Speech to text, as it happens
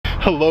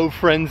Hello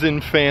friends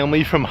and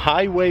family from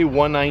Highway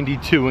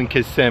 192 in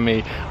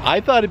Kissimmee. I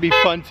thought it'd be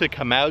fun to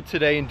come out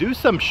today and do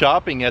some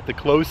shopping at the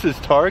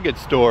closest Target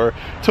store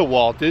to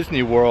Walt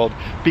Disney World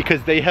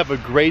because they have a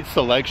great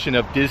selection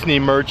of Disney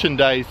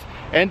merchandise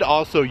and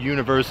also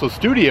Universal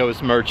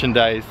Studios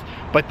merchandise.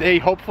 But they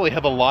hopefully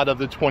have a lot of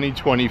the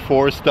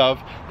 2024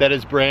 stuff that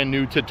is brand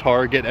new to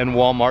Target and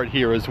Walmart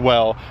here as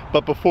well.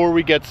 But before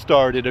we get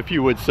started, if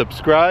you would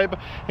subscribe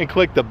and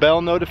click the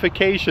bell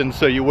notification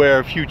so you're aware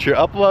of future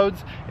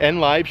uploads and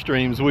live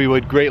streams, we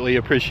would greatly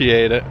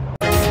appreciate it.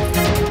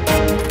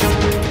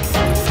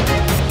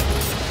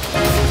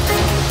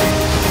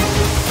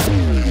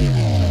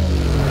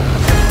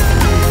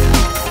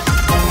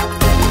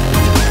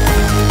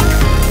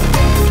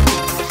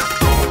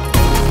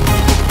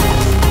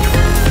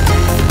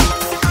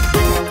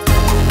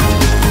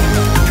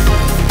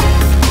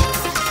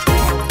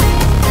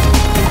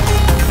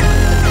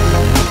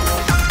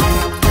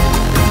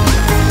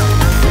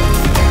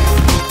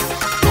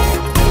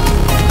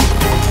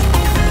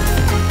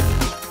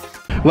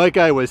 Like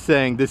I was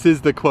saying, this is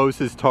the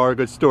closest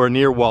Target store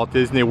near Walt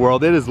Disney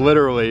World. It is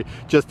literally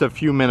just a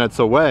few minutes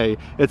away.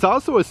 It's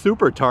also a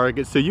super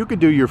Target, so you could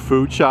do your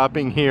food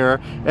shopping here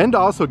and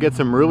also get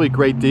some really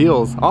great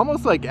deals,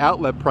 almost like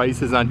outlet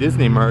prices on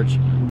Disney merch.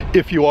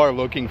 If you are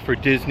looking for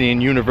Disney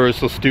and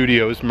Universal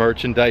Studios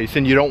merchandise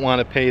and you don't want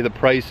to pay the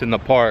price in the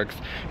parks,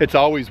 it's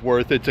always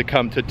worth it to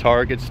come to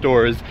Target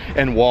stores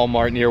and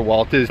Walmart near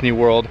Walt Disney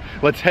World.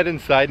 Let's head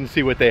inside and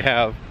see what they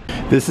have.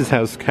 This is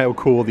how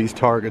cool these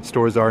Target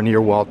stores are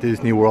near Walt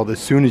Disney World. As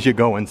soon as you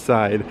go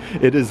inside,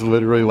 it is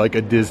literally like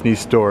a Disney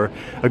store.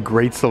 A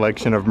great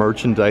selection of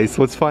merchandise.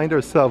 Let's find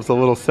ourselves a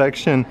little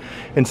section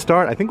and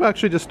start. I think we'll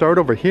actually just start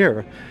over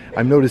here.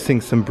 I'm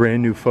noticing some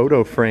brand new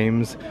photo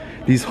frames.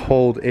 These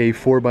hold a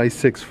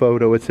 4x6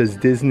 photo. It says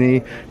Disney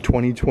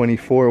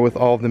 2024 with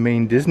all the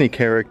main Disney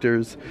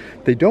characters.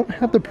 They don't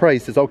have the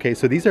prices. Okay,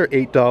 so these are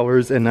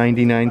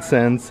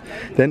 $8.99.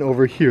 Then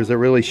over here is a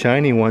really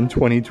shiny one,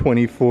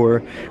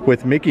 2024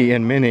 with Mickey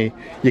and Minnie.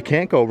 You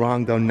can't go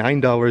wrong though,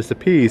 $9 a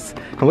piece.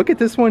 And look at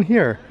this one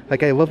here.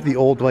 Like, I love the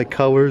old like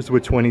colors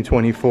with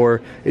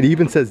 2024. It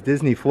even says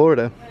Disney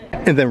Florida.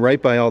 And then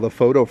right by all the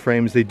photo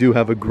frames, they do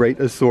have a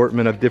great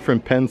assortment of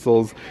different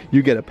pencils.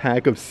 You get a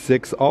pack of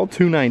 6, all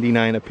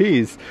 $2.99 a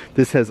piece.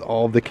 This has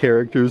all the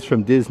characters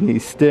from Disney,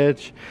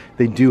 Stitch.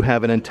 They do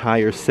have an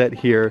entire set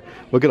here.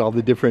 Look at all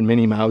the different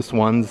Minnie Mouse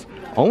ones.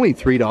 Only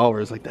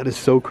 $3, like that is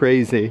so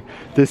crazy.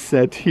 This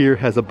set here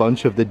has a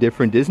bunch of the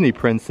different Disney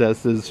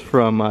princesses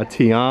from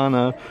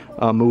Tiana,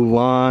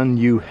 Mulan.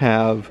 You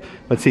have,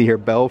 let's see here,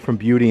 Belle from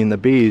Beauty and the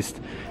Beast.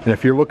 And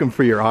if you're looking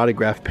for your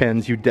autograph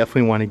pens, you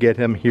definitely want to get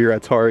them here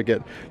at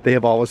Target. They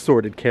have all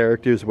assorted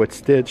characters with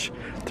Stitch.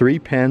 3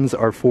 pens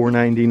are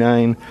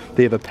 $4.99.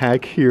 They have a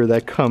pack here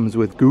that comes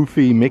with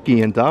Goofy,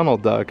 Mickey, and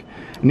Donald Duck.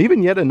 And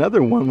even yet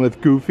another one with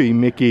Goofy,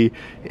 Mickey,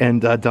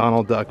 and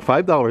Donald Duck.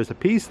 $5 a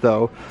piece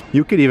though.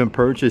 You could even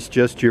purchase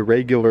just your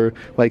regular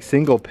like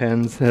single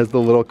pens. It has the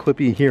little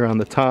clippy here on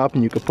the top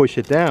and you can push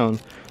it down.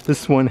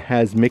 This one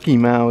has Mickey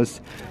Mouse.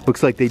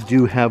 Looks like they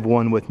do have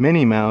one with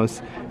Minnie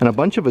Mouse and a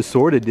bunch of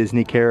assorted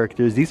Disney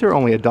characters. These are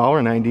only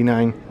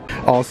 $1.99.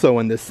 Also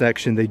in this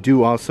section, they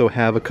do also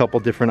have a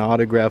couple different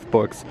autograph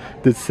books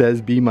that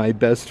says Be My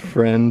Best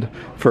Friend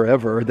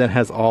Forever. That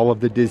has all of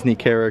the Disney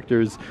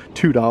characters,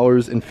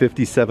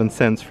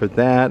 $2.57 for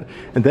that.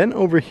 And then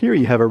over here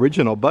you have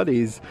Original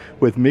Buddies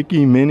with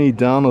Mickey, Minnie,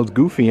 Donald,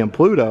 Goofy, and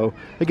Pluto.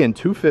 Again,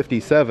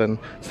 $2.57.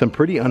 Some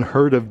pretty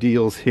unheard of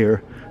deals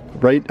here.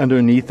 Right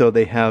underneath though,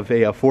 they have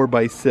a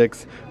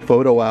 4x6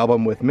 photo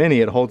album with Minnie.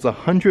 It holds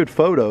 100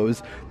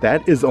 photos.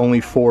 That is only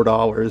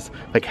 $4.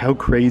 Like, how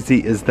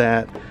crazy is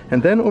that?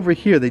 And then over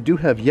here they do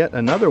have yet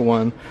another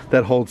one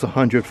that holds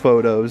 100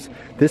 photos.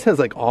 This has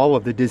like all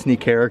of the Disney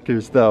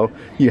characters though.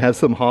 You have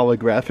some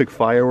holographic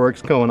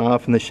fireworks going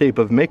off in the shape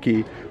of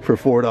Mickey for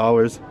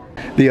 $4.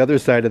 The other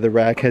side of the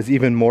rack has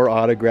even more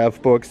autograph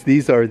books.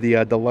 These are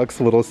the deluxe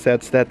little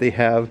sets that they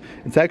have.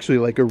 It's actually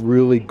like a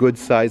really good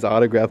size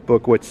autograph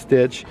book with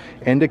Stitch,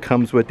 and it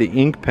comes with the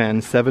ink pen,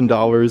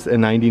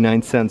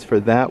 $7.99 for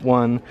that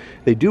one.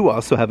 They do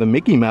also have a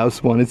Mickey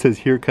Mouse one. It says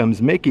Here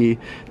Comes Mickey.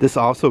 This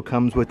also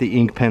comes with the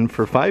ink pen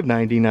for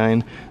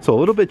 $5.99, so a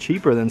little bit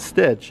cheaper than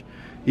Stitch.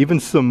 Even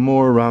some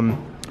more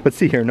let's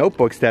see here,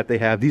 notebooks that they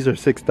have. These are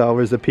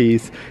 $6 a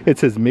piece. It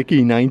says Mickey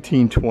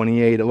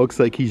 1928. It looks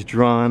like he's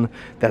drawn.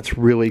 That's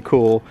really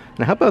cool.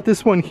 And how about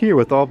this one here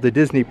with all the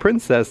Disney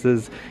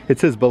princesses?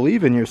 It says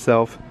Believe in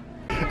Yourself.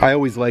 I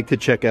always like to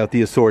check out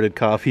the assorted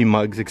coffee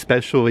mugs,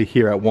 especially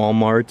here at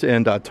Walmart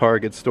and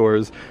Target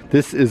stores.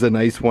 This is a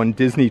nice one,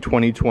 Disney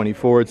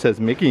 2024. It says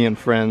Mickey and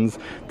Friends.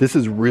 This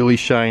is really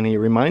shiny. It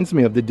reminds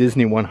me of the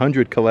Disney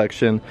 100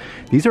 collection.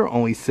 These are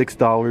only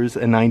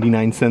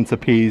 $6.99 a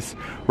piece.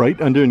 Right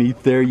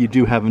underneath there, you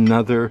do have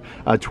another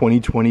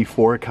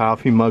 2024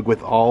 coffee mug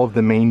with all of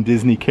the main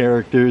Disney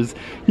characters.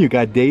 You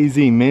got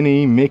Daisy,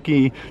 Minnie,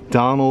 Mickey,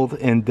 Donald,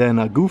 and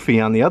then Goofy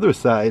on the other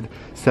side.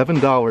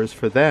 $7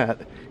 for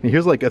that. And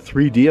here's like a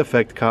 3D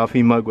effect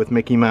coffee mug with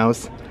Mickey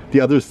Mouse.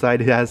 The other side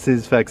has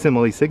his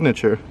facsimile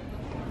signature.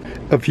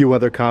 A few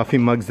other coffee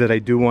mugs that I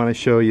do want to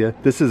show you.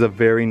 This is a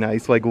very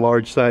nice, like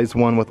large size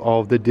one with all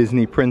of the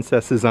Disney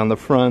princesses on the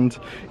front.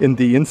 In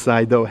the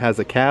inside though has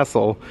a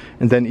castle,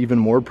 and then even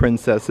more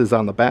princesses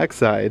on the back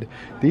side.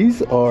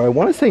 These are, I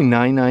want to say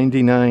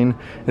 $9.99,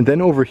 and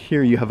then over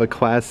here you have a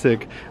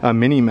classic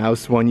Minnie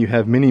Mouse one. You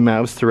have Minnie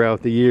Mouse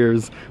throughout the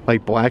years,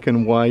 like black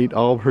and white,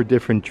 all of her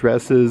different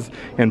dresses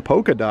and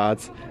polka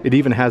dots. It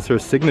even has her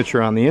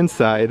signature on the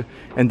inside.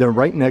 And then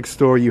right next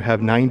door you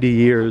have 90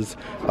 years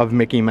of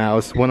Mickey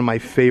Mouse, one of my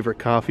favorite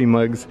coffee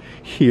mugs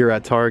here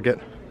at Target.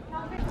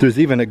 There's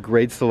even a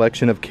great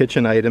selection of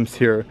kitchen items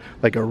here,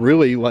 like a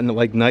really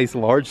nice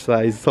large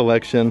size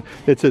selection.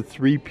 It's a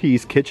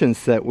 3-piece kitchen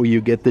set where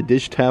you get the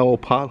dish towel,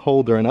 pot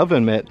holder, and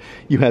oven mitt.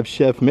 You have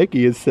Chef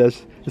Mickey, it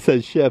says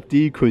Chef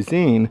D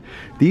Cuisine.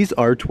 These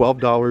are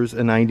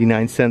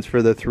 $12.99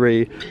 for the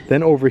 3.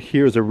 Then over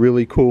here is a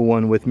really cool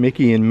one with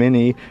Mickey and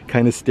Minnie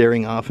kind of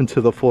staring off into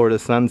the Florida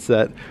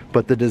sunset.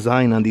 But the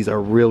design on these are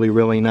really,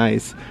 really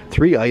nice.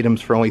 3 items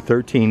for only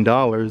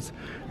 $13.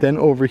 Then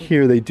over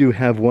here they do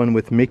have one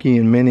with Mickey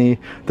and Minnie.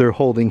 They're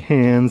holding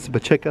hands,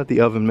 but check out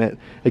the oven mitt.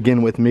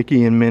 Again with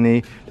Mickey and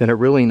Minnie. Then a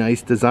really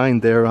nice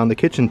design there on the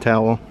kitchen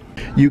towel.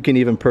 You can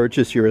even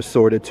purchase your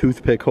assorted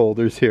toothpick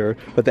holders here,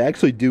 but they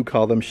actually do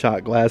call them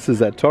shot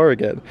glasses at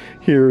Target.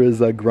 Here is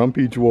a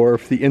Grumpy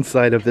Dwarf. The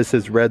inside of this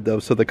is red though,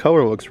 so the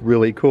color looks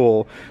really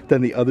cool.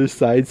 Then the other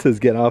side says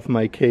get off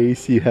my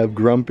case. You have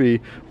Grumpy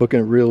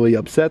looking really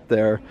upset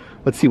there.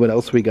 Let's see what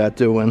else we got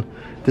doing.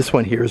 This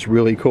one here is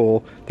really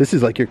cool. This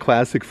is like your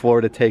classic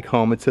Florida take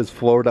home. It says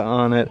Florida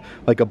on it,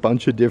 like a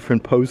bunch of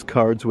different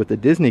postcards with the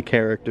Disney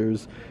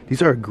characters.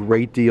 These are a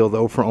great deal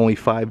though for only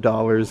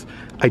 $5.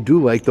 I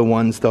do like the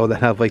ones though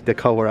that have like the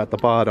color at the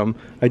bottom.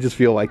 I just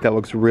feel like that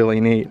looks really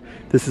neat.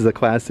 This is a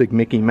classic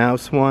Mickey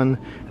Mouse one.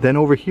 Then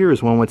over here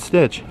is one with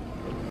Stitch.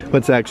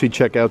 Let's actually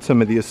check out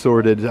some of the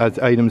assorted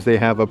items they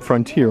have up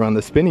front here on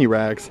the spinny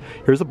racks.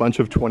 Here's a bunch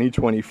of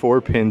 2024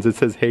 pins. It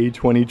says, hey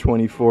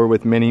 2024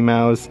 with Minnie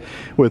Mouse,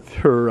 with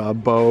her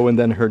bow and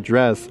then her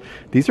dress.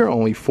 These are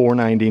only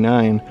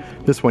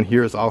 $4.99. This one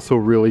here is also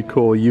really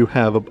cool. You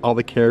have all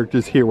the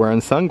characters here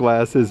wearing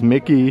sunglasses.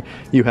 Mickey,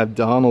 you have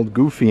Donald,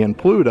 Goofy, and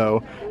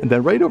Pluto. And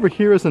then right over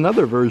here is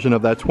another version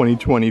of that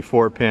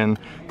 2024 pin.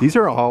 These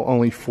are all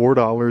only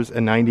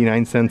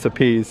 $4.99 a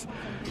piece.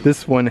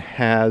 This one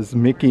has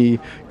Mickey,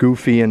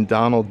 Goofy, and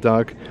Donald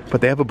Duck, but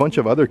they have a bunch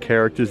of other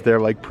characters there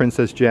like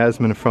Princess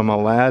Jasmine from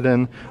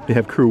Aladdin. They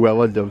have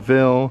Cruella de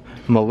Vil,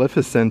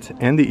 Maleficent,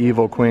 and the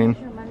Evil Queen.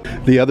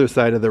 The other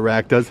side of the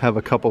rack does have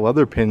a couple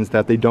other pins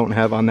that they don't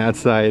have on that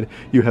side.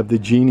 You have the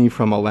genie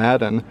from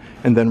Aladdin,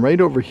 and then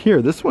right over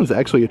here, this one's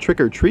actually a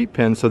trick-or-treat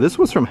pin, so this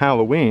was from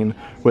Halloween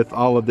with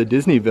all of the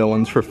Disney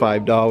villains for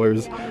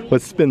 $5.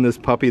 Let's spin this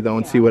puppy though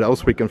and see what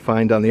else we can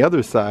find on the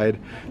other side.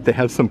 They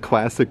have some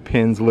classic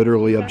pins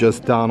literally of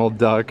just Donald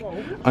Duck.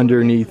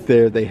 Underneath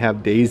there they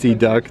have Daisy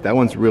Duck. That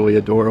one's really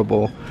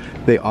adorable.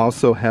 They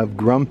also have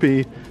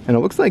Grumpy, and it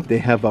looks like they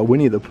have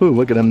Winnie the Pooh.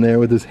 Look at him there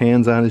with his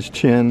hands on his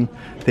chin.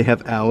 They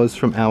have Alice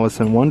from Alice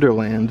in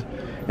Wonderland.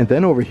 And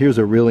then over here's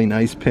a really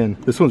nice pin.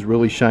 This one's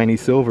really shiny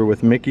silver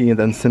with Mickey and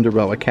then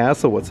Cinderella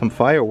Castle with some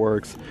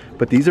fireworks.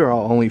 But these are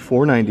all only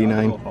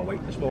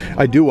 $4.99.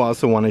 I do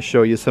also want to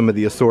show you some of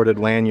the assorted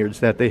lanyards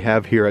that they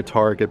have here at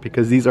Target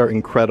because these are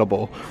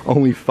incredible.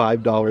 Only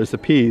 $5 a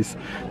piece.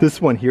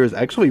 This one here is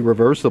actually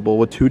reversible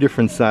with 2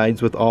 different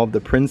sides with all of the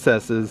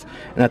princesses.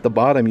 And at the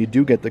bottom you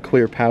do get the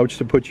clear pouch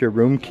to put your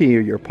room key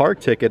or your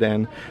park ticket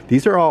in.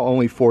 These are all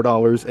only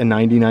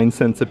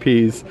 $4.99 a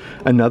piece.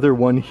 Another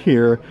one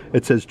here,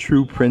 it says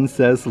True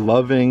Princess,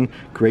 Loving,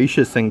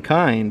 Gracious, and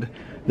Kind.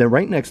 Then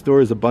right next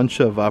door is a bunch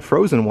of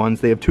Frozen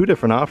ones. They have 2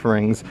 different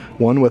offerings.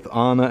 One with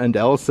Anna and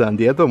Elsa, and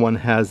the other one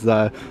has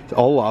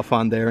Olaf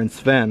on there and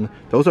Sven.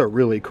 Those are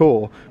really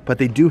cool. But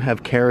they do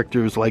have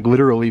characters like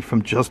literally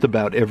from just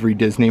about every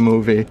Disney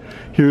movie.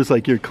 Here's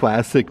like your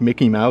classic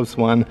Mickey Mouse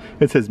one.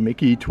 It says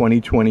Mickey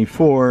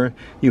 2024.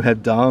 You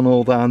have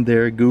Donald on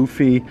there,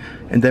 Goofy.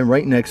 And then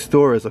right next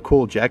door is a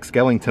cool Jack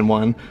Skellington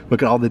one.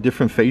 Look at all the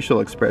different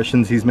facial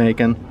expressions he's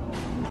making.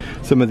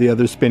 Some of the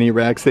other spinny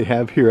racks they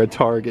have here at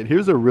Target.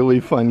 Here's a really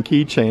fun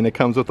keychain. It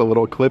comes with a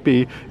little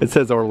clippy. It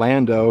says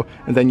Orlando,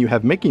 and then you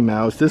have Mickey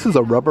Mouse. This is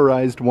a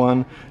rubberized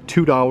one,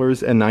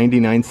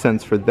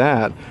 $2.99 for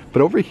that.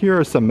 But over here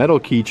are some metal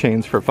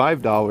keychains for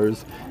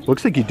 $5.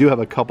 Looks like you do have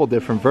a couple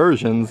different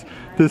versions.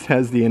 This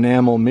has the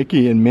enamel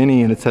Mickey and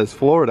Minnie, and it says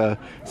Florida.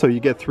 So you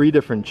get 3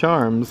 different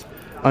charms.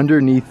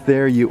 Underneath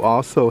there you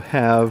also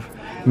have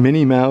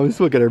Minnie Mouse.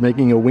 Look at her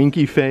making a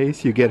winky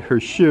face. You get her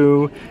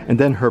shoe and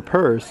then her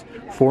purse,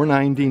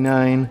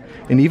 $4.99.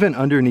 And even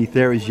underneath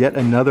there is yet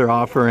another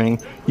offering.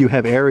 You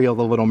have Ariel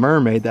the Little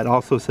Mermaid that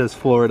also says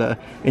Florida,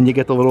 and you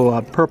get the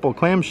little purple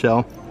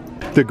clamshell.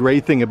 The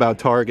great thing about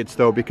Targets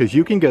though, because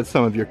you can get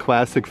some of your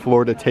classic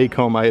Florida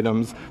take-home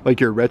items, like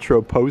your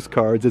retro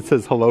postcards. It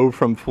says hello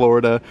from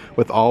Florida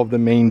with all of the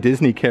main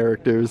Disney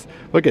characters.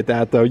 Look at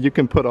that though, you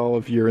can put all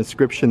of your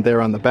inscription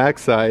there on the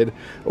backside.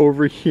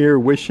 Over here,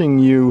 wishing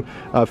you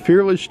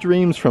fearless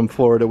dreams from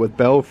Florida with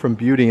Belle from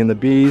Beauty and the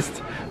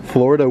Beast.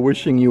 Florida,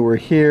 wishing you were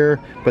here.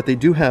 But they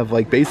do have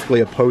like basically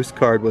a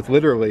postcard with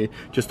literally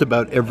just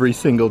about every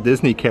single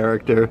Disney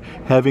character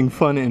having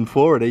fun in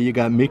Florida. You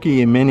got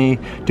Mickey and Minnie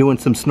doing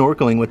some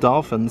snorkeling with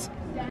dolphins.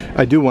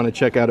 I do want to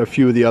check out a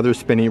few of the other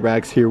spinny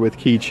racks here with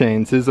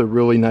keychains. This is a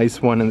really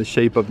nice one in the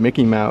shape of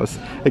Mickey Mouse.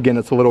 Again,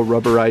 it's a little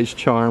rubberized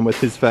charm with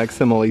his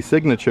facsimile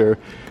signature.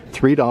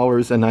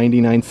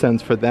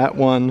 $3.99 for that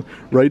one.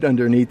 Right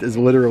underneath is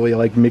literally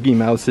like Mickey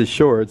Mouse's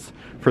shorts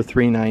for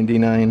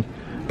 $3.99.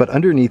 But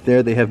underneath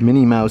there they have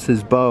Minnie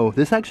Mouse's bow.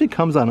 This actually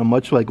comes on a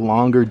much like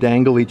longer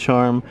dangly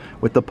charm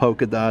with the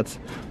polka dots.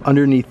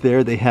 Underneath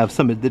there they have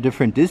some of the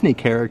different Disney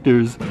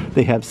characters.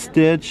 They have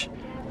Stitch.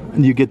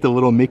 And you get the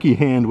little Mickey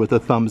hand with a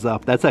thumbs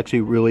up. That's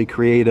actually really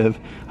creative.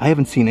 I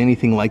haven't seen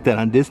anything like that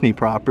on Disney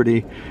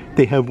property.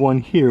 They have one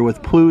here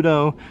with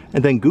Pluto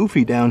and then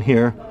Goofy down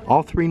here,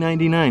 all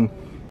 $3.99.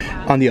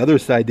 On the other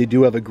side, they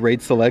do have a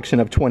great selection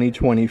of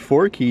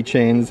 2024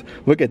 keychains.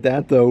 Look at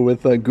that though,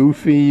 with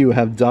Goofy, you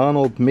have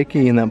Donald,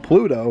 Mickey, and then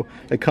Pluto.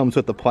 It comes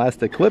with the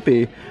plastic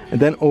clippy. And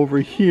then over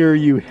here,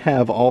 you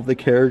have all the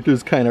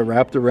characters kind of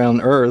wrapped around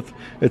Earth.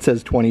 It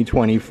says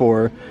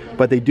 2024.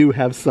 But they do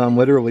have some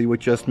literally with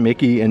just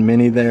Mickey and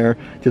Minnie there,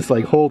 just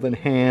like holding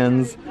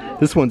hands.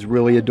 This one's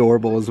really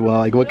adorable as well.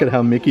 Like, look at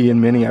how Mickey and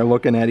Minnie are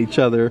looking at each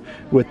other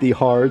with the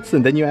hearts.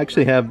 And then you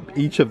actually have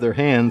each of their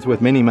hands with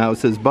Minnie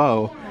Mouse's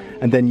bow.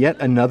 And then yet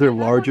another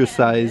larger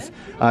size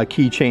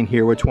keychain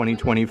here with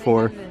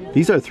 2024.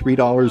 These are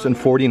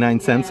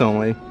 $3.49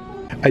 only.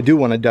 I do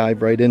want to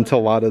dive right into a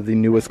lot of the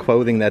newest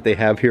clothing that they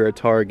have here at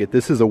Target.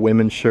 This is a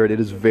women's shirt. It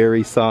is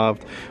very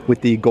soft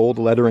with the gold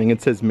lettering.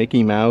 It says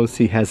Mickey Mouse.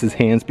 He has his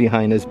hands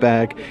behind his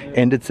back,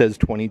 and it says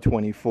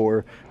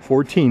 2024.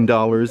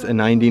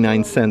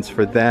 $14.99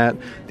 for that.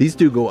 These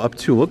do go up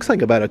to, looks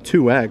like about a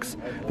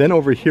 2X. Then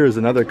over here is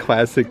another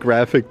classic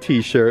graphic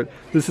t-shirt.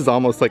 This is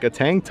almost like a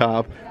tank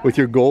top with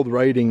your gold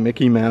writing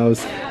Mickey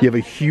Mouse. You have a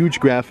huge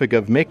graphic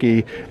of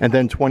Mickey and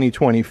then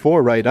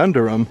 2024 right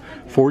under him.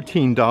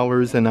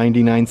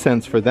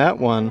 $14.99 for that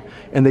one.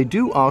 And they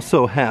do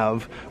also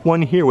have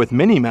one here with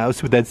Minnie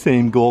Mouse with that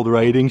same gold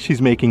writing.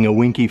 She's making a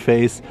winky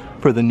face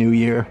for the new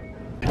year.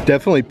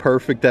 Definitely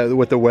perfect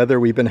with the weather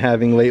we've been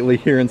having lately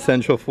here in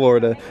Central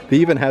Florida. They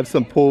even have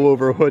some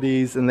pullover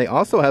hoodies, and they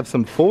also have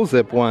some full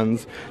zip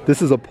ones.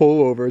 This is a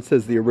pullover. It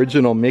says the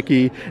original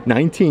Mickey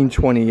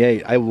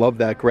 1928. I love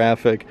that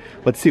graphic.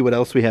 Let's see what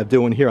else we have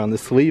doing here on the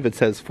sleeve. It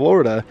says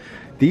Florida.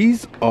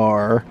 These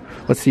are,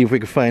 let's see if we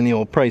can find the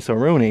old price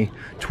Aroni,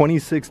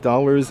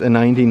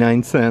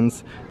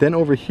 $26.99. Then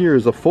over here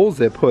is a full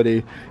zip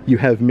hoodie. You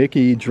have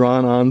Mickey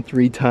drawn on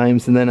 3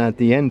 times, and then at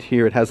the end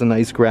here it has a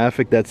nice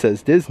graphic that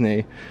says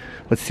Disney.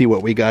 Let's see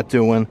what we got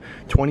doing.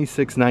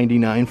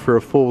 $26.99 for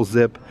a full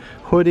zip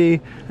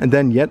hoodie, and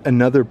then yet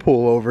another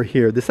pull over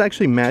here. This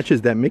actually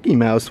matches that Mickey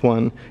Mouse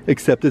one,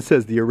 except it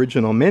says the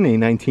original Minnie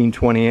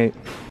 1928.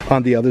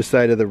 On the other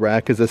side of the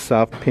rack is a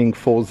soft pink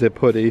full zip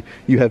hoodie.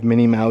 You have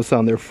Minnie Mouse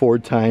on there 4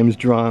 times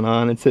drawn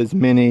on. It says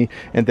Minnie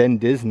and then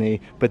Disney,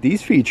 but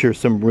these feature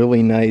some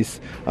really nice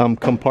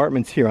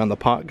compartments here on the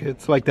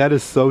pockets. Like, that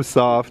is so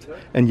soft.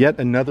 And yet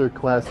another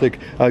classic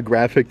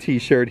graphic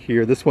t-shirt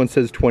here. This one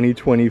says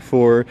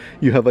 2024.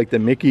 You have like the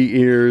Mickey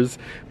ears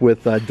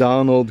with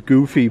Donald,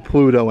 Goofy,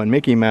 Pluto, and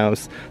Mickey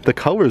Mouse. The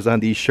colors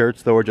on these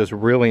shirts though are just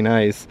really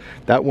nice.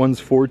 That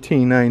one's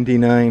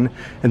 $14.99.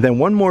 And then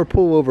one more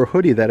pullover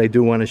hoodie that I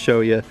do want to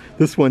show you.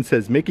 This one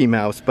says Mickey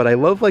Mouse, but I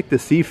love like the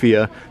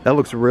sepia. That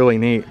looks really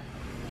neat.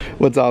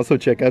 Let's also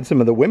check out some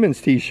of the women's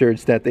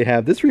t-shirts that they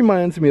have. This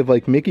reminds me of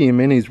like Mickey and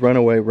Minnie's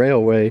Runaway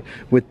Railway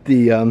with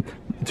the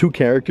 2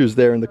 characters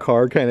there in the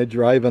car kind of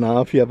driving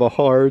off. You have a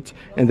heart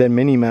and then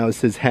Minnie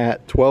Mouse's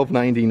hat,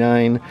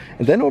 $12.99.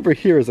 And then over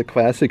here is a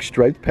classic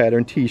striped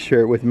pattern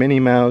t-shirt with Minnie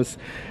Mouse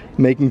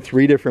making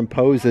 3 different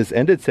poses,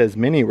 and it says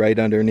Minnie right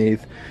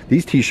underneath.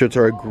 These t-shirts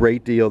are a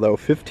great deal though,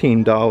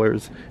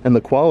 $15, and the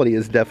quality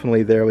is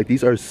definitely there. Like,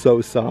 these are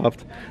so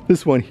soft.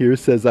 This one here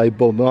says I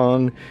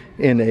belong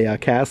in a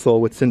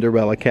castle with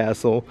Cinderella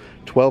Castle,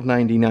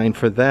 $12.99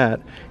 for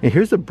that. And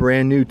here's a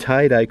brand new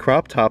tie-dye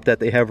crop top that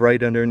they have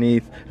right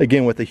underneath,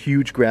 again with a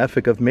huge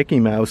graphic of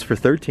Mickey Mouse for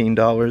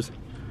 $13.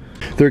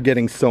 They're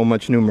getting so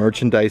much new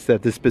merchandise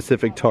at this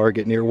specific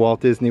Target near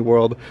Walt Disney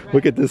World.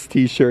 Look at this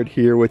t-shirt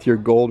here with your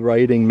gold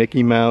writing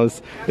Mickey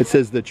Mouse. It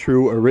says the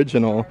true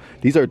original.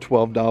 These are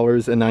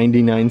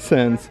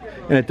 $12.99.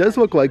 And it does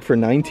look like for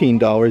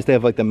 $19 they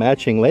have like the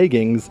matching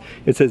leggings.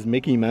 It says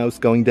Mickey Mouse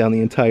going down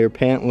the entire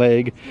pant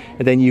leg.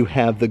 And then you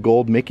have the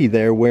gold Mickey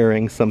there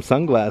wearing some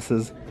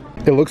sunglasses.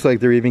 It looks like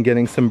they're even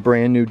getting some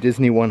brand new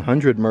Disney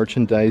 100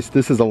 merchandise.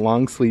 This is a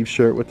long sleeve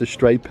shirt with the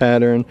stripe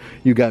pattern.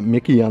 You got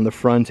Mickey on the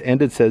front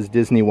and it says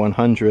Disney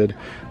 100.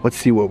 Let's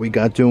see what we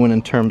got doing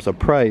in terms of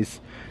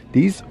price.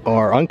 These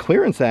are on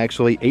clearance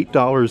actually,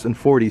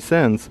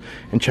 $8.40.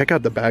 And check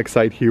out the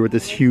backside here with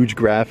this huge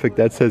graphic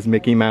that says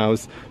Mickey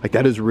Mouse. Like,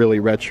 that is really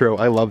retro.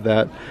 I love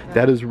that.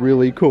 That is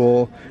really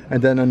cool.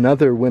 And then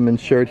another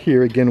women's shirt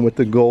here again with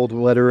the gold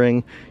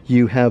lettering.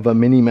 You have a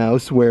Minnie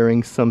Mouse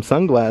wearing some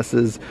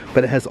sunglasses,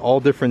 but it has all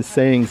different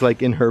sayings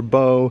like in her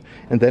bow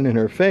and then in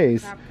her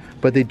face.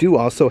 But they do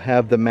also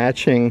have the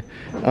matching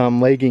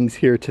leggings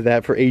here to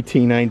that for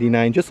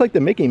 $18.99, just like the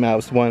Mickey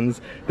Mouse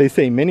ones. They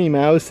say Minnie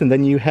Mouse, and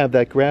then you have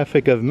that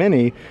graphic of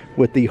Minnie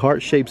with the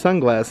heart-shaped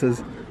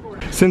sunglasses.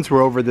 Since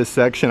we're over this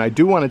section, I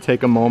do want to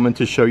take a moment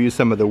to show you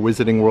some of the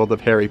Wizarding World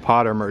of Harry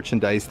Potter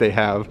merchandise they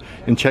have.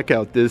 And check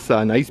out this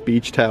nice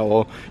beach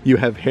towel. You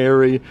have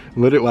Harry,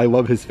 literally, I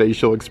love his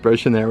facial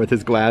expression there with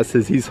his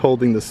glasses. He's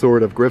holding the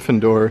sword of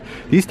Gryffindor.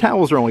 These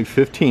towels are only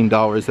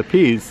 $15 a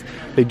piece.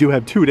 They do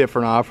have two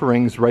different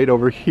offerings. Right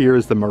over here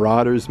is the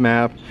Marauders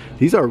map.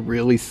 These are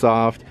really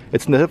soft.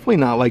 It's definitely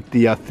not like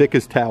the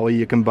thickest towel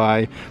you can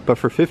buy, but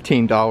for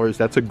 $15,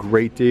 that's a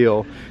great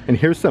deal. And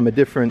here's some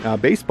different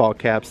baseball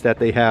caps that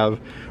they have.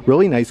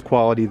 Really nice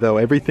quality though.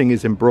 Everything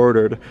is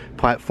embroidered,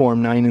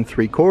 platform 9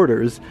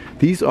 3/4.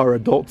 These are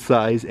adult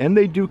size, and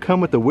they do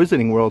come with the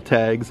Wizarding World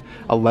tags.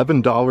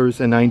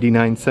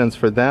 $11.99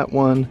 for that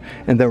one.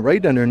 And then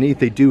right underneath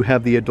they do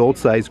have the adult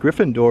size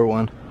Gryffindor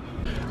one.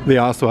 They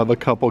also have a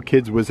couple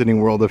Kids Wizarding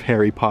World of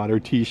Harry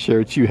Potter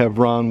t-shirts. You have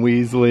Ron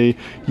Weasley,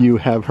 you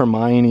have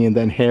Hermione, and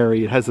then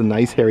Harry. It has a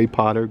nice Harry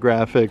Potter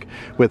graphic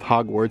with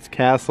Hogwarts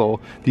Castle.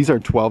 These are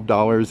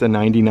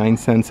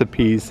 $12.99 a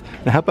piece.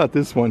 Now how about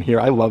this one here?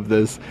 I love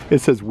this.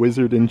 It says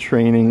Wizard in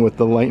Training with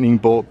the lightning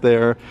bolt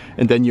there,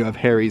 and then you have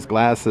Harry's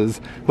glasses.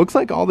 Looks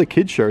like all the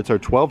kids shirts are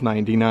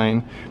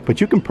 $12.99,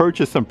 but you can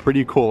purchase some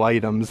pretty cool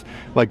items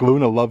like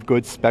Luna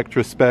Lovegood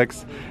Spectra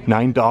Specs,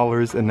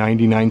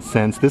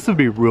 $9.99. This would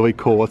be really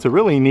cool. It's a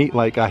really neat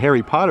like a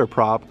Harry Potter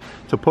prop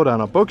to put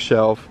on a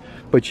bookshelf,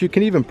 but you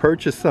can even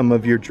purchase some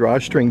of your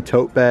drawstring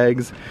tote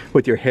bags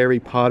with your Harry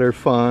Potter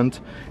font.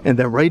 And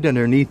then right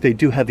underneath they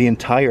do have the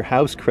entire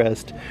house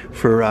crest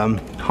for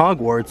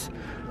Hogwarts.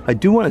 I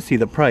do want to see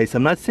the price.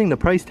 I'm not seeing the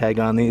price tag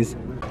on these.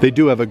 They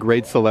do have a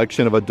great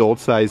selection of adult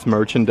size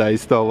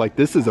merchandise though. Like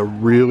this is a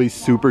really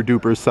super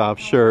duper soft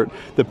shirt.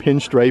 The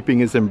pinstriping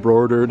is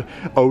embroidered,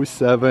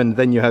 07.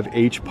 Then you have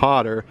H.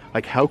 Potter.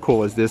 Like how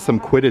cool is this? Some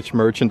Quidditch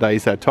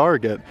merchandise at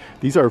Target.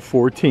 These are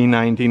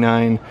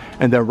 $14.99.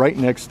 And then right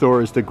next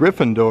door is the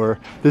Gryffindor.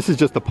 This is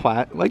just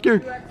a like your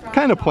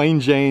kind of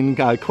plain Jane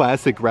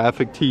classic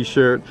graphic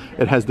t-shirt.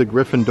 It has the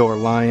Gryffindor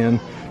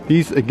lion.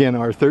 These again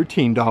are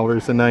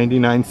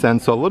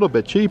 $13.99, so a little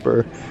bit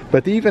cheaper,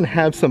 but they even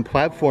have some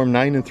platform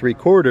 9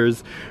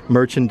 3/4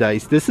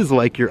 merchandise. This is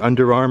like your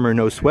Under Armour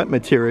no sweat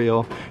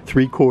material,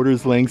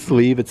 3/4 length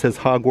sleeve. It says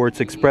Hogwarts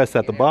Express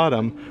at the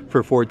bottom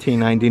for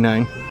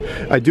 $14.99.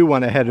 I do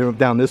want to head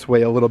down this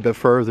way a little bit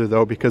further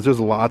though, because there's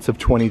lots of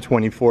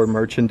 2024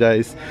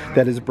 merchandise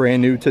that is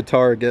brand new to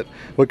Target.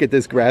 Look at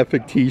this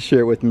graphic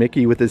t-shirt with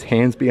Mickey with his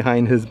hands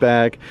behind his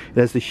back. It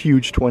has the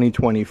huge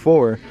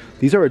 2024.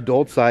 These are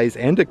adult size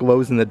and it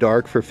glows in the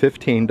dark for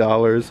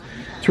 $15.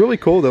 It's really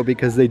cool though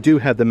because they do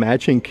have the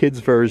matching kids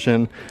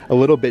version a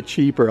little bit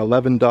cheaper,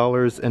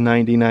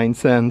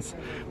 $11.99.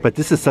 But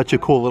this is such a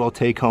cool little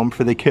take home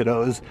for the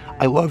kiddos.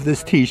 I love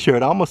this t-shirt.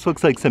 It almost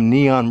looks like some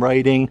neon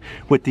writing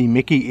with the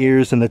Mickey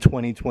ears and the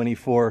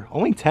 2024.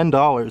 Only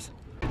 $10.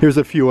 Here's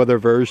a few other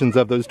versions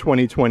of those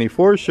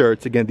 2024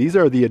 shirts. Again, these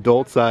are the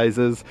adult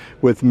sizes.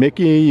 With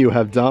Mickey, you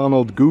have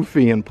Donald,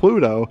 Goofy, and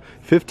Pluto.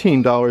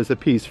 $15 a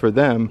piece for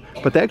them.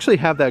 But they actually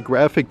have that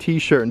graphic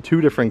t-shirt in 2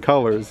 different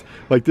colors.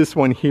 Like this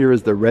one here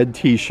is the red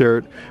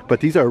t-shirt, but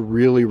these are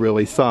really,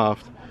 really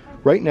soft.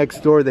 Right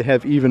next door they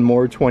have even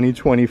more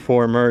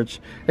 2024 merch.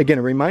 Again,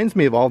 it reminds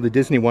me of all the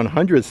Disney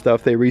 100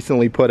 stuff they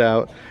recently put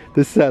out.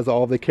 This has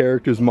all the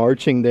characters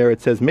marching there. It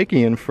says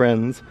Mickey and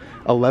Friends,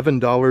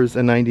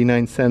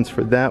 $11.99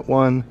 for that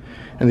one.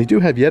 And they do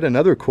have yet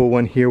another cool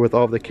one here with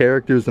all the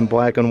characters in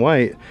black and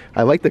white.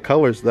 I like the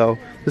colors though.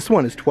 This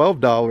one is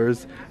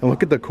 $12. And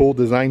look at the cool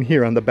design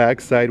here on the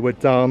back side with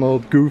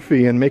Donald,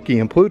 Goofy, and Mickey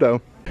and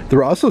Pluto.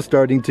 They're also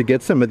starting to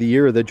get some of the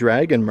Year of the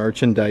Dragon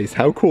merchandise.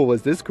 How cool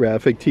is this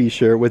graphic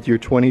t-shirt with your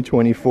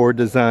 2024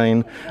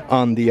 design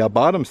on the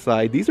bottom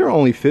side? These are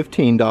only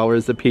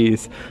 $15 a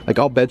piece. Like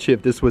I'll bet you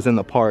if this was in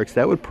the parks,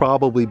 that would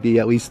probably be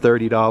at least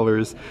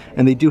 $30.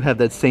 And they do have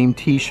that same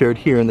t-shirt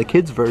here in the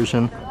kids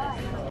version.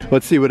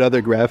 Let's see what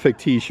other graphic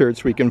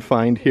t-shirts we can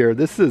find here.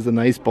 This is a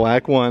nice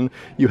black one.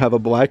 You have a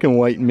black and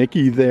white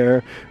Mickey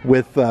there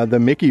with the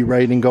Mickey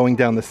writing going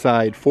down the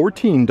side.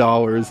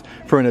 $14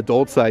 for an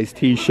adult size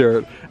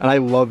t-shirt. And I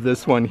love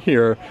this one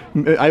here.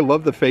 I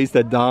love the face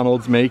that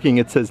Donald's making.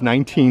 It says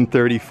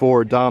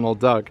 1934 Donald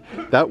Duck.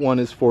 That one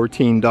is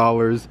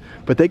 $14.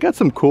 But they got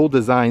some cool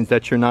designs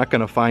that you're not going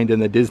to find in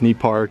the Disney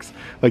parks.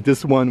 Like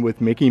this one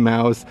with Mickey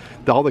Mouse.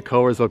 All the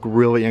colors look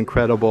really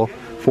incredible.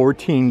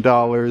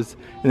 $14.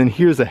 And then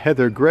here's a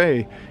Heather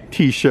Gray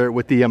t-shirt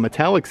with the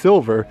metallic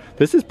silver.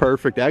 This is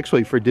perfect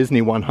actually for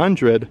Disney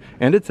 100,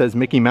 and it says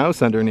Mickey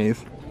Mouse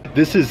underneath.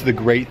 This is the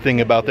great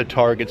thing about the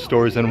Target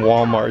stores and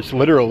Walmarts,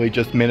 literally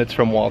just minutes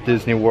from Walt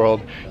Disney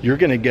World. You're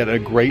gonna get a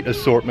great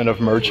assortment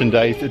of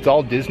merchandise. It's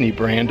all Disney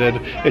branded.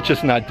 It's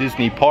just not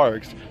Disney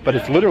parks, but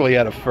it's literally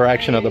at a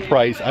fraction of the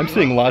price. I'm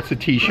seeing lots of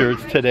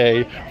t-shirts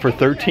today for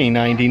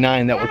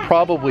 $13.99 that would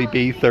probably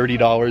be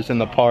 $30 in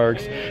the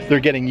parks.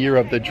 They're getting Year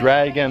of the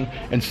Dragon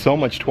and so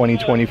much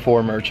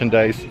 2024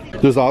 merchandise.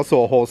 There's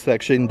also a whole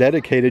section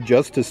dedicated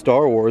just to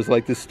Star Wars,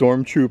 like the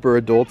Stormtrooper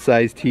adult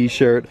size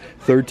t-shirt,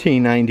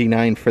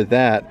 $13.99 for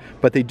that.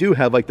 But they do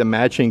have like the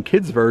matching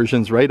kids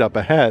versions right up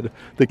ahead.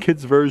 The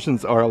kids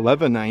versions are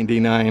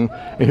 $11.99.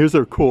 And here's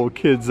a cool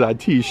kids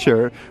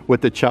t-shirt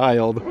with the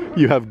child.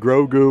 You have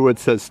Grogu, it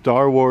says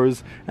Star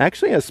Wars.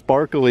 Actually has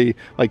sparkly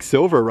like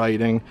silver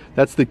writing.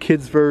 That's the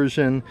kids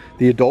version.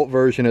 The adult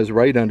version is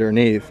right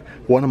underneath.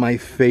 One of my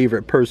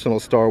favorite personal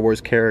Star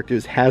Wars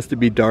characters has to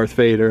be Darth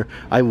Vader.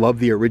 I love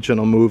the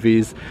original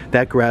movies.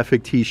 That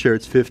graphic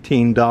t-shirt's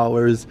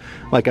 $15.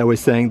 Like I was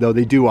saying though,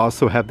 they do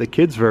also have the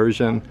kids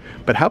version.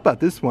 But how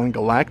about this one,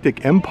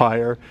 Galactic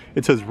Empire?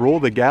 It says Rule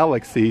the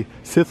Galaxy,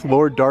 Sith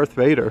Lord Darth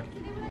Vader.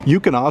 You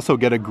can also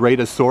get a great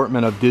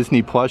assortment of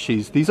Disney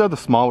plushies. These are the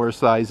smaller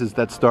sizes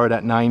that start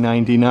at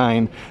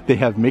 $9.99. They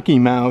have Mickey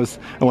Mouse,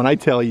 and when I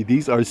tell you,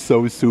 these are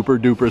so super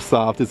duper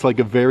soft. It's like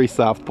a very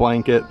soft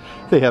blanket.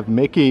 They have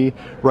Mickey.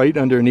 Right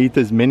underneath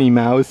is Minnie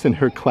Mouse in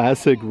her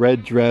classic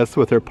red dress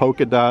with her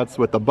polka dots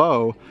with a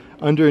bow.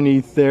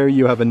 Underneath there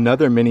you have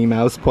another Minnie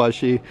Mouse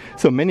plushie.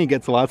 So Minnie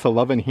gets lots of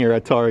love in here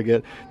at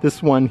Target.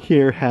 This one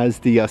here has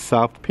the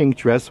soft pink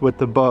dress with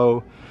the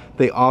bow.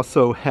 They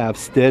also have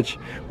Stitch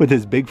with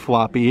his big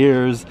floppy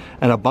ears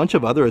and a bunch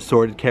of other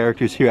assorted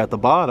characters here at the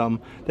bottom.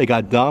 They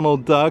got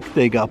Donald Duck,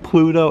 they got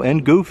Pluto,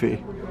 and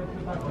Goofy.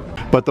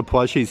 But the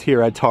plushies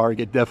here at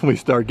Target definitely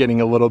start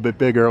getting a little bit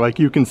bigger. Like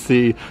you can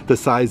see the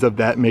size of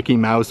that Mickey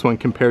Mouse one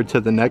compared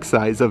to the next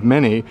size of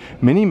Minnie.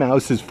 Minnie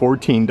Mouse is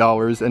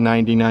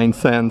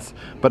 $14.99,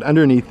 but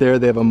underneath there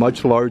they have a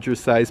much larger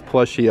size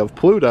plushie of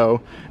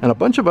Pluto and a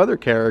bunch of other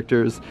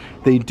characters.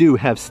 They do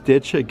have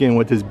Stitch again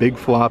with his big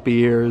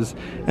floppy ears,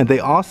 and they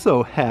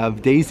also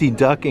have Daisy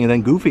Duck and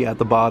then Goofy at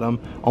the bottom.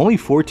 Only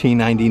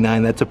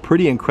 $14.99. That's a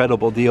pretty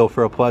incredible deal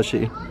for a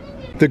plushie.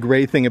 The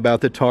great thing about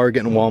the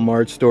Target and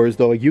Walmart stores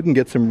though, you can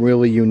get some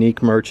really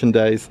unique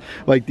merchandise,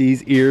 like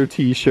these ear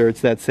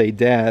t-shirts that say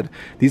Dad.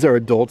 These are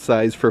adult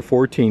size for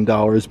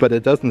 $14, but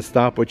it doesn't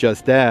stop with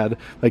just Dad.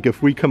 Like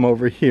if we come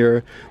over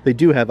here, they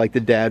do have like the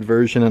Dad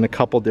version in a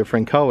couple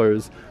different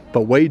colors.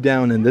 But way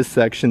down in this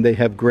section they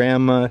have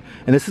Grandma,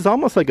 and this is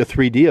almost like a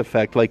 3D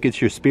effect, like it's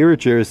your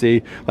Spirit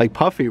jersey, like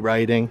puffy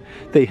writing.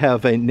 They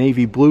have a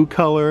navy blue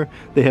color,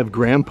 they have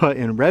Grandpa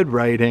in red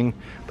writing,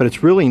 but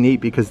it's really neat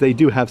because they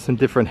do have some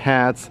different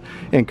hats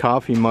and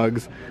coffee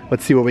mugs.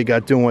 Let's see what we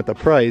got doing with the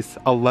price.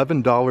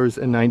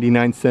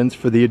 $11.99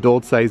 for the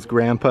adult size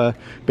Grandpa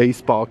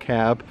baseball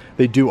cap.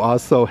 They do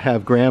also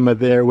have Grandma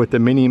there with the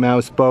Minnie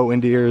Mouse bow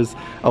and ears,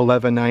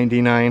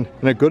 $11.99,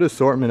 and a good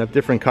assortment of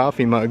different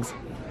coffee mugs.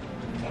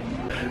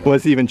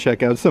 Let's even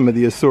check out some of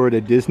the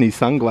assorted Disney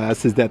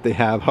sunglasses that they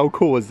have. How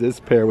cool is this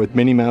pair with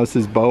Minnie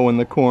Mouse's bow in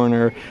the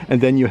corner,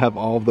 and then you have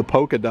all of the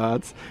polka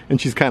dots,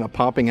 and she's kind of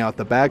popping out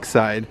the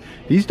backside.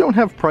 These don't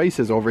have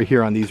prices over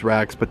here on these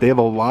racks, but they have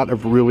a lot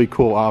of really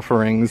cool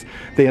offerings.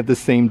 They have the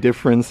same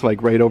difference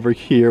like right over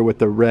here with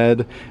the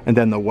red and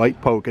then the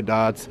white polka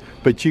dots,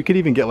 but you could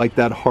even get like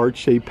that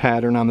heart-shaped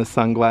pattern on the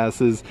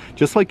sunglasses,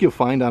 just like you'll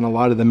find on a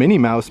lot of the Minnie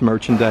Mouse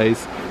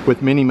merchandise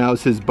with Minnie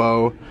Mouse's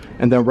bow.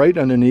 And then right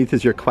underneath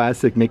is your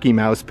classic Mickey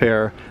Mouse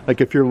pair.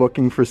 Like if you're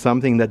looking for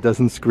something that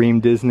doesn't scream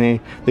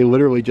Disney, they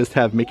literally just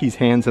have Mickey's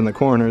hands in the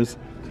corners.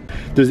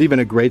 There's even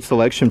a great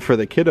selection for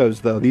the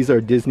kiddos though. These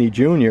are Disney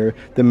Junior,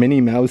 the Minnie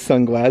Mouse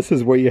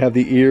sunglasses where you have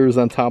the ears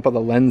on top of the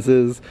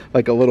lenses,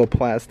 like a little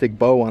plastic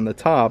bow on the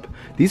top.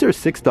 These are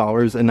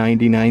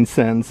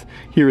 $6.99.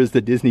 Here is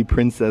the Disney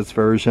Princess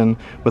version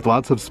with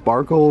lots of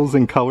sparkles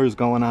and colors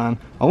going on.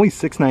 Only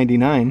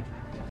 $6.99.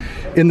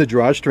 In the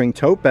drawstring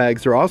tote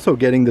bags, they're also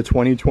getting the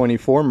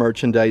 2024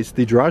 merchandise.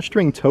 The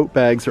drawstring tote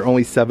bags are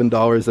only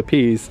 $7 a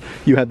piece.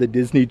 You have the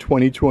Disney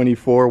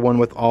 2024 one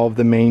with all of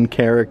the main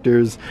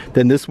characters.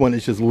 Then this one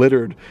is just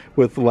littered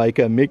with like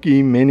a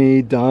Mickey,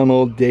 Minnie,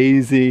 Donald,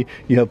 Daisy.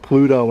 You have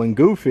Pluto and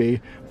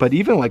Goofy. But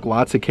even like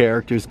lots of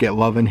characters get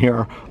love in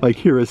here. Like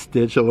here is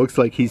Stitch. It looks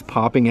like he's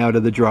popping out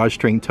of the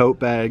drawstring tote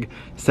bag.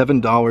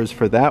 $7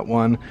 for that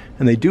one.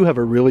 And they do have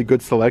a really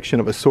good selection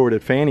of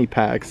assorted fanny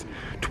packs.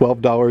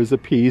 $12 a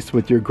piece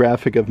with your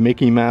graphic of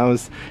Mickey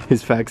Mouse,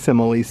 his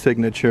facsimile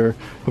signature.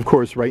 Of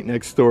course, right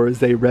next door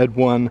is a red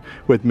one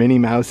with Minnie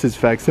Mouse's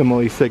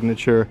facsimile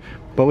signature.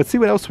 But let's see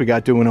what else we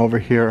got doing over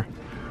here.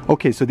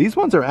 Okay, so these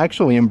ones are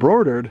actually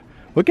embroidered.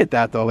 Look at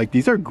that though, like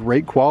these are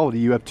great quality.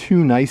 You have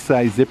two nice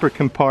size zipper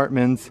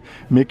compartments,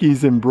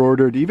 Mickey's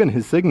embroidered, even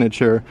his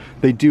signature.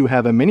 They do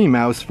have a Minnie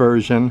Mouse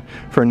version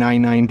for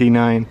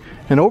 $9.99.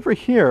 And over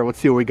here, let's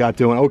see what we got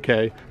doing.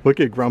 Okay, look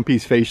at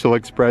Grumpy's facial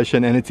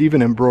expression, and it's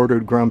even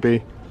embroidered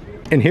Grumpy.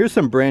 And here's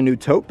some brand new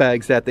tote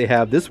bags that they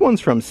have. This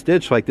one's from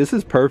Stitch. Like, this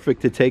is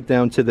perfect to take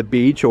down to the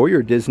beach or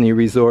your Disney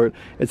resort.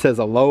 It says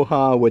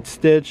Aloha with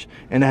Stitch,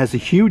 and it has a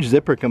huge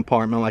zipper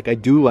compartment. Like, I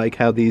do like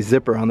how these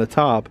zipper on the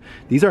top.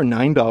 These are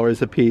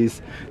 $9 a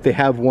piece. They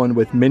have one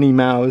with Minnie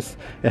Mouse.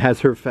 It has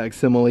her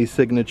facsimile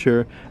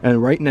signature.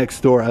 And right next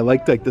door, I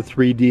like the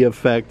 3D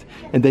effect.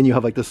 And then you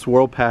have like the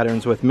swirl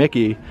patterns with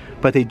Mickey.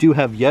 But they do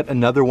have yet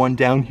another one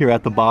down here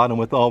at the bottom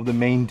with all of the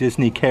main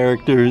Disney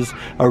characters,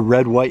 a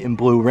red, white, and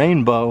blue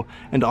rainbow.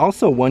 And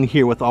also one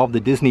here with all of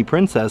the Disney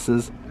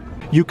princesses.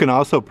 You can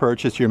also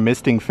purchase your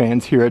misting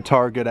fans here at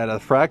Target at a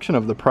fraction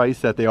of the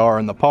price that they are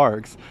in the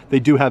parks. They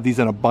do have these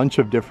in a bunch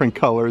of different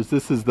colors.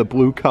 This is the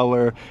blue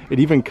color. It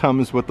even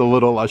comes with a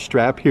little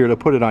strap here to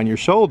put it on your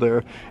shoulder.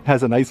 It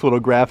has a nice little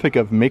graphic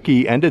of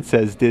Mickey and it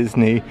says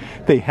Disney.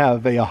 They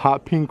have a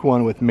hot pink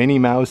one with Minnie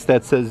Mouse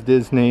that says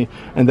Disney.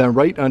 And then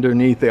right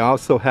underneath they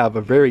also have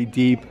a very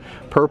deep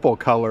purple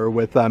color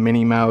with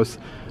Minnie Mouse.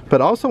 But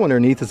also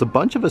underneath is a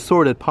bunch of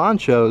assorted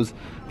ponchos.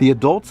 The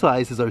adult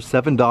sizes are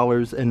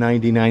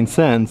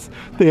 $7.99.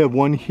 They have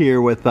one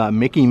here with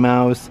Mickey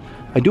Mouse.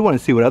 I do want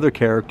to see what other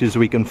characters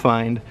we can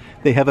find.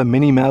 They have a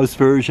Minnie Mouse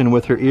version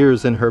with her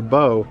ears and her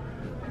bow.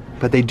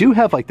 But they do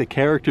have like the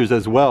characters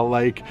as well.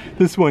 Like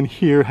this one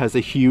here has a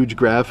huge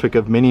graphic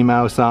of Minnie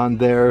Mouse on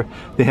there.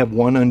 They have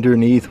one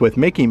underneath with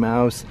Mickey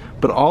Mouse.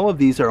 But all of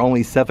these are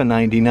only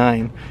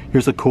 $7.99.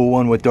 Here's a cool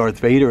one with Darth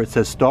Vader. It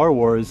says Star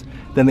Wars.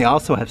 Then they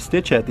also have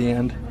Stitch at the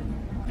end.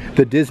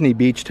 The Disney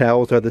beach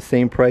towels are the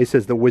same price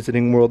as the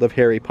Wizarding World of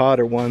Harry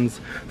Potter ones,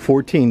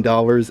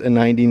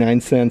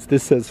 $14.99.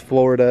 This says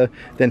Florida,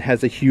 then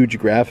has a huge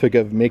graphic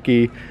of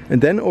Mickey.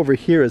 And then over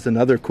here is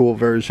another cool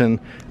version.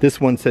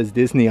 This one says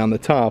Disney on the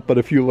top, but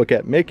if you look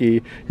at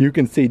Mickey, you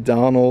can see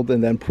Donald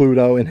and then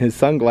Pluto in his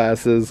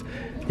sunglasses.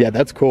 Yeah,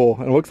 that's cool.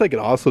 And it looks like it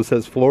also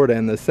says Florida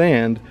in the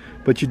sand,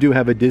 but you do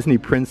have a Disney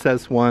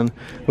princess one.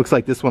 Looks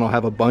like this one will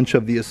have a bunch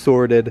of the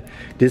assorted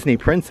Disney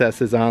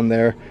princesses on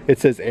there. It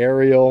says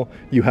Ariel,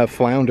 you have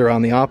Flounder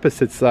on the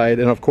opposite side,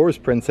 and of course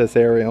Princess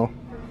Ariel.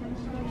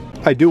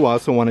 I do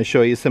also want to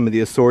show you some of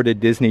the assorted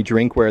Disney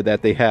drinkware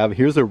that they have.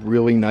 Here's a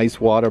really nice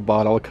water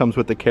bottle. It comes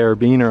with the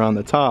carabiner on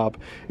the top.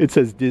 It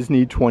says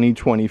Disney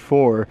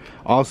 2024.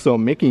 Also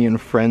Mickey and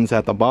Friends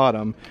at the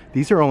bottom.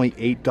 These are only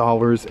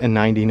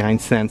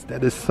 $8.99.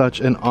 That is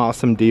such an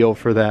awesome deal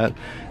for that.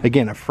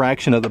 Again, a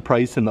fraction of the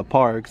price in the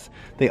parks.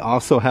 They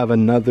also have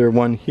another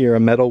one here, a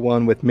metal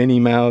one with Minnie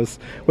Mouse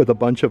with a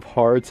bunch of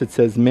hearts. It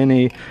says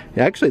Minnie.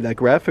 Actually, that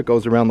graphic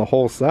goes around the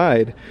whole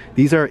side.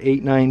 These are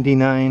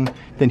 $8.99.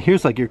 Then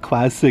here's like your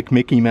classic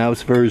Mickey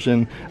Mouse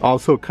version.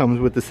 Also comes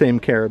with the same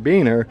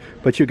carabiner,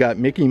 but you got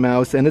Mickey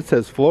Mouse and it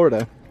says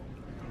Florida.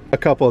 A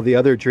couple of the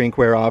other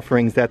drinkware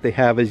offerings that they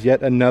have is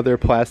yet another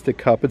plastic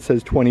cup. It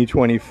says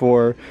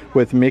 2024.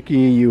 With Mickey,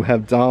 you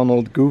have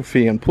Donald,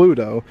 Goofy, and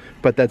Pluto,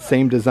 but that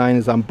same design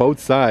is on both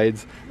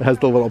sides. It has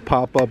the little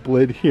pop-up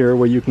lid here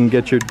where you can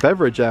get your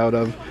beverage out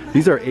of.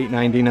 These are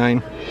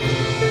 $8.99.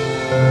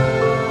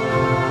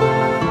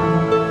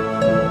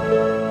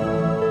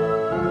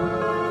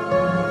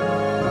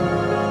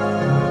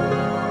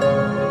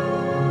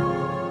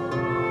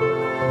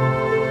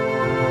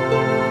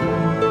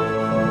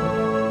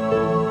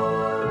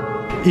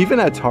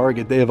 Even at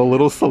Target, they have a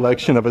little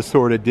selection of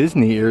assorted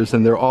Disney ears,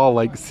 and they're all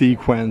like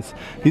sequins.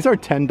 These are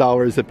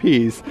 $10 a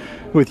piece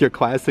with your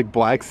classic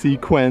black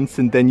sequins,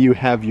 and then you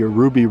have your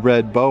ruby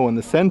red bow in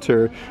the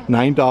center,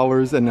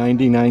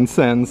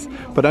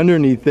 $9.99. But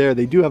underneath there,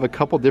 they do have a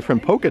couple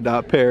different polka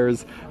dot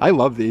pairs. I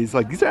love these.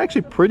 Like, these are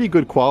actually pretty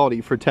good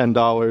quality for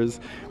 $10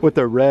 with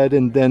the red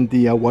and then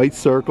the white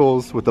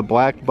circles with the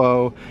black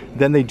bow.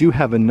 Then they do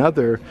have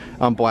another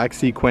black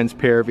sequins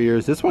pair of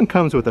ears. This one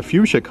comes with a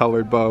fuchsia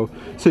colored bow.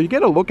 So you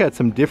get a look at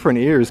some different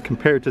ears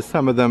compared to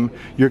some of them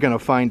you're going to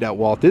find at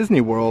Walt Disney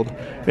World.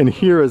 And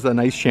here is a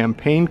nice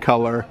champagne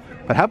color.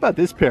 But how about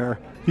this pair?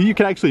 You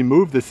can actually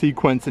move the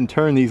sequence and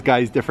turn these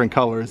guys different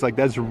colors. Like,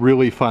 that's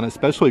really fun,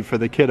 especially for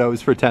the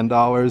kiddos for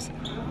 $10.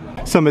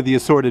 Some of the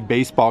assorted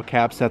baseball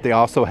caps that they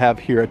also have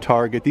here at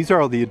Target. These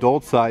are all the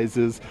adult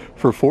sizes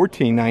for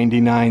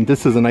 $14.99.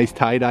 This is a nice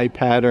tie-dye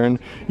pattern.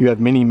 You have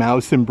Minnie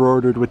Mouse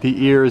embroidered with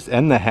the ears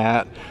and the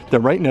hat.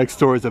 Then right next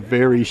door is a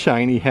very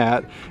shiny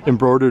hat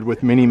embroidered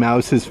with Minnie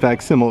Mouse's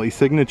facsimile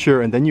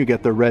signature, and then you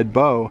get the red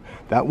bow.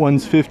 That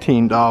one's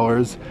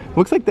 $15.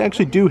 Looks like they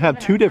actually do have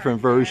two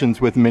different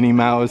versions with Minnie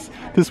Mouse.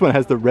 This one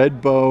has the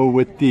red bow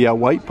with the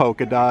white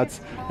polka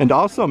dots, and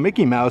also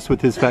Mickey Mouse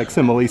with his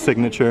facsimile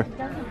signature.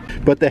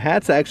 But the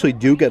hats actually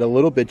do get a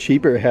little bit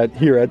cheaper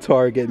here at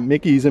Target.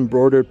 Mickey's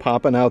embroidered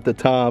popping out the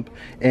top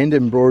and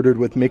embroidered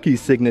with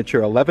Mickey's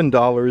signature,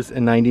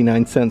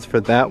 $11.99 for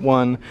that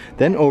one.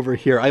 Then over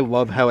here, I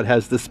love how it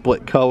has the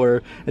split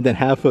color, and then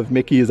half of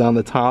Mickey is on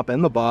the top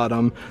and the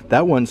bottom.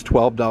 That one's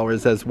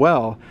 $12 as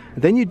well.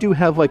 Then you do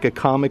have like a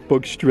comic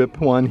book strip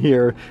one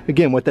here,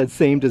 again with that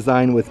same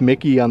design with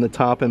Mickey on the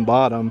top and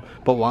bottom,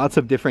 but lots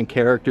of different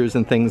characters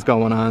and things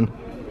going on.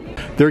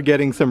 They're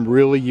getting some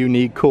really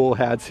unique cool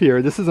hats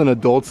here. This is an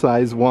adult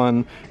size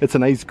one. It's a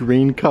nice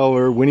green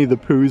color. Winnie the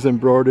Pooh's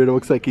embroidered. It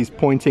looks like he's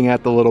pointing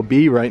at the little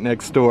bee right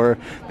next door.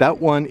 That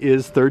one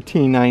is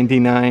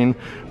 $13.99.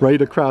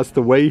 Right across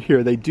the way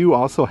here, they do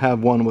also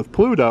have one with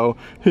Pluto.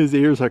 His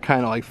ears are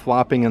kind of like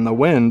flopping in the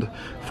wind.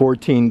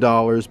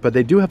 $14. But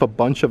they do have a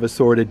bunch of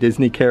assorted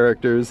Disney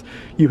characters.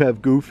 You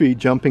have Goofy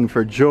jumping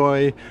for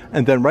joy.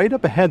 And then right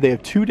up ahead, they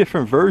have two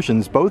different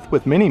versions, both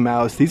with Minnie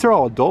Mouse. These are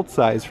all adult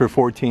size for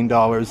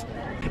 $14.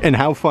 And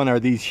how fun are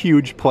these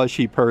huge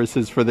plushy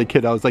purses for the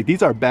kiddos? Like,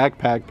 these are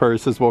backpack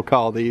purses, we'll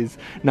call these.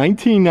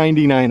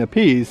 $19.99 a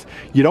piece.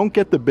 You don't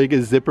get the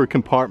biggest zipper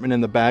compartment in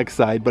the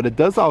backside, but it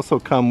does also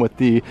come with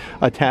the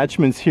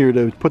attachments here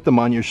to put them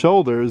on your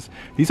shoulders.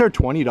 These are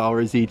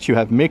 $20 each. You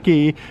have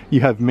Mickey,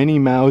 you have Minnie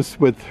Mouse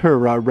with her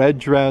red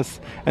dress,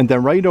 and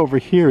then right over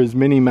here is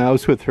Minnie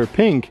Mouse with her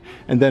pink,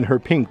 and then her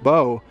pink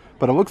bow.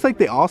 But it looks like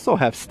they also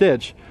have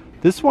Stitch.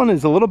 This one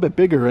is a little bit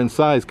bigger in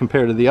size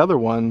compared to the other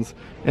ones.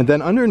 And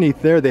then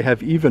underneath there, they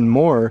have even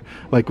more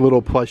like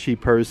little plushy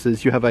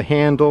purses. You have a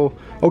handle.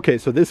 Okay,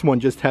 so this one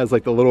just has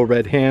like the little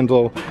red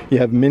handle. You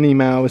have Minnie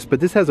Mouse, but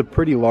this has a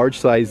pretty large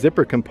size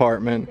zipper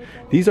compartment.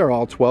 These are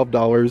all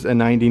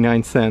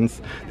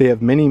 $12.99. They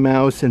have Minnie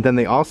Mouse, and then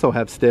they also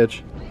have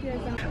Stitch.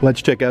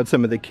 Let's check out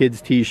some of the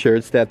kids'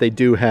 t-shirts that they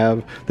do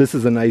have. This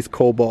is a nice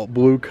cobalt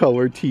blue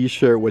color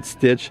t-shirt with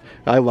Stitch.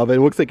 I love it.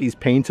 It looks like he's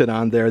painted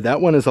on there. That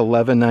one is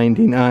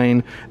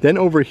 $11.99. Then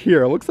over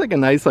here, it looks like a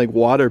nice like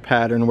water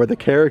pattern where the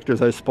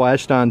characters are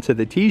splashed onto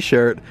the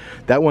t-shirt.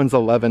 That one's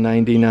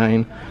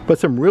 $11.99. But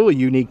some really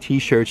unique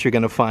t-shirts you're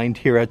gonna find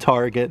here at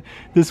Target.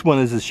 This one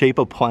is the shape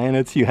of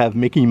planets. You have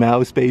Mickey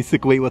Mouse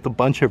basically with a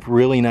bunch of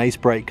really nice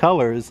bright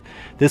colors.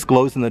 This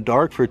glows in the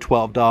dark for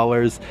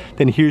 $12.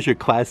 Then here's your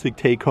classic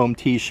take-home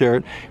t-shirt.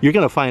 You're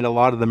gonna find a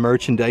lot of the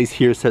merchandise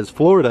here says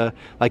Florida,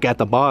 like at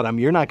the bottom.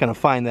 You're not gonna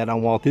find that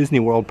on Walt Disney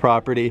World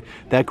property.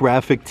 That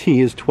graphic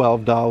tee is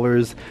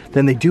 $12.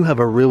 Then they do have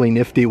a really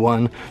nifty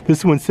one.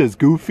 This one says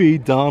Goofy,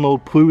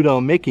 Donald, Pluto,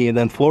 Mickey, and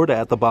then Florida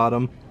at the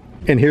bottom.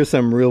 And here's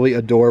some really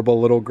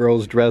adorable little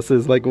girls'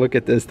 dresses. Like, look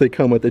at this. They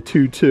come with a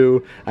tutu.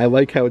 I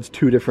like how it's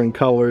two different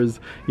colors.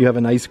 You have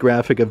a nice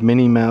graphic of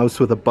Minnie Mouse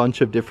with a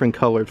bunch of different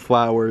colored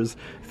flowers.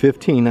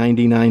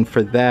 $15.99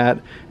 for that.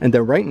 And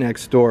then right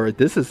next door,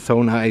 this is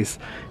so nice.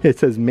 It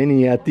says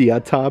Minnie at the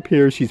top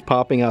here. She's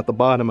popping out the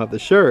bottom of the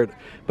shirt.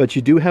 But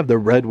you do have the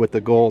red with the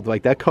gold.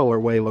 Like, that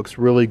colorway looks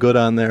really good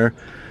on there.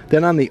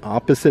 Then on the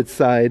opposite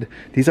side,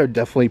 these are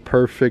definitely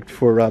perfect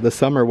for the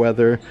summer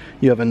weather.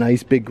 You have a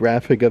nice big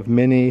graphic of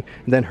Minnie,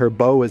 and then her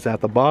bow is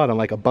at the bottom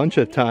like a bunch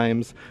of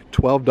times.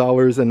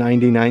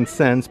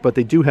 $12.99, but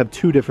they do have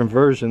two different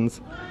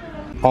versions.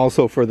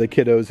 Also for the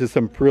kiddos is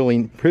some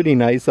pretty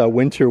nice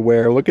winter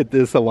wear. Look at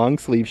this, a long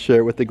sleeve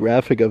shirt with the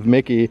graphic of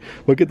Mickey.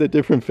 Look at the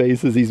different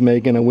faces he's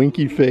making. A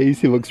winky face,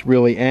 he looks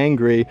really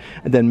angry.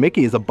 And then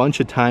Mickey is a bunch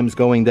of times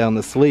going down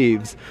the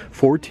sleeves.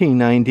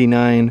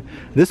 $14.99.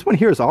 This one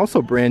here is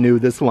also brand new,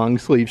 this long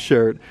sleeve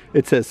shirt.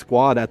 It says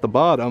Squad at the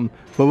bottom.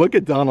 But look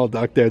at Donald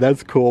Duck there,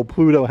 that's cool.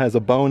 Pluto has a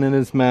bone in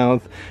his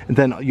mouth. And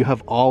then you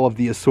have all of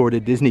the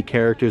assorted Disney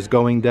characters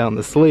going down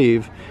the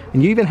sleeve.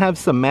 And you even have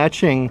some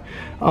matching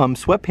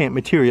sweatpant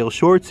material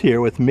shorts here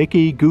with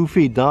Mickey,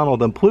 Goofy,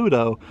 Donald, and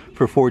Pluto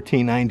for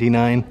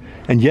 $14.99.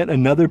 And yet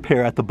another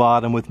pair at the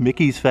bottom with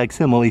Mickey's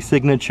facsimile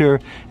signature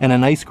and a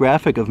nice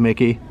graphic of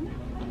Mickey.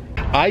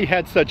 I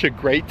had such a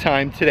great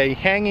time today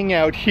hanging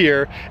out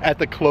here at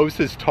the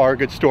closest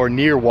Target store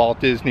near Walt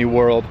Disney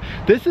World.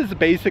 This is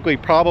basically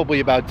probably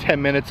about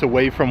 10 minutes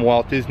away from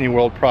Walt Disney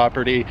World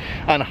property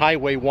on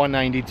Highway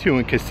 192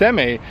 in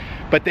Kissimmee,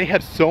 but they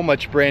have so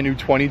much brand new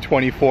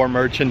 2024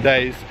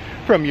 merchandise.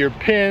 From your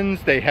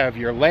pins, they have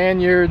your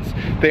lanyards,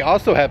 they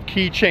also have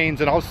keychains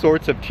and all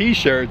sorts of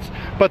t-shirts,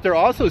 but they're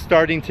also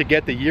starting to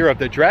get the Year of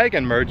the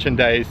Dragon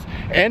merchandise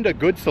and a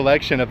good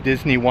selection of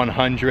Disney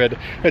 100.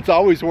 It's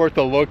always worth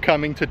a look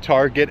coming to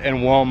Target and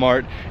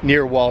Walmart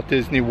near Walt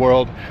Disney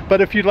World. But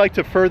if you'd like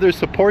to further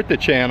support the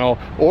channel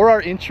or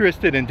are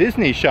interested in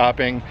Disney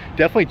shopping,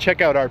 definitely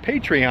check out our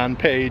Patreon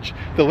page.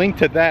 The link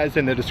to that is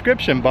in the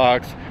description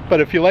box.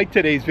 But if you like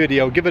today's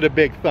video, give it a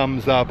big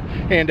thumbs up,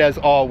 and as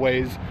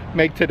always,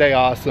 make today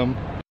awesome.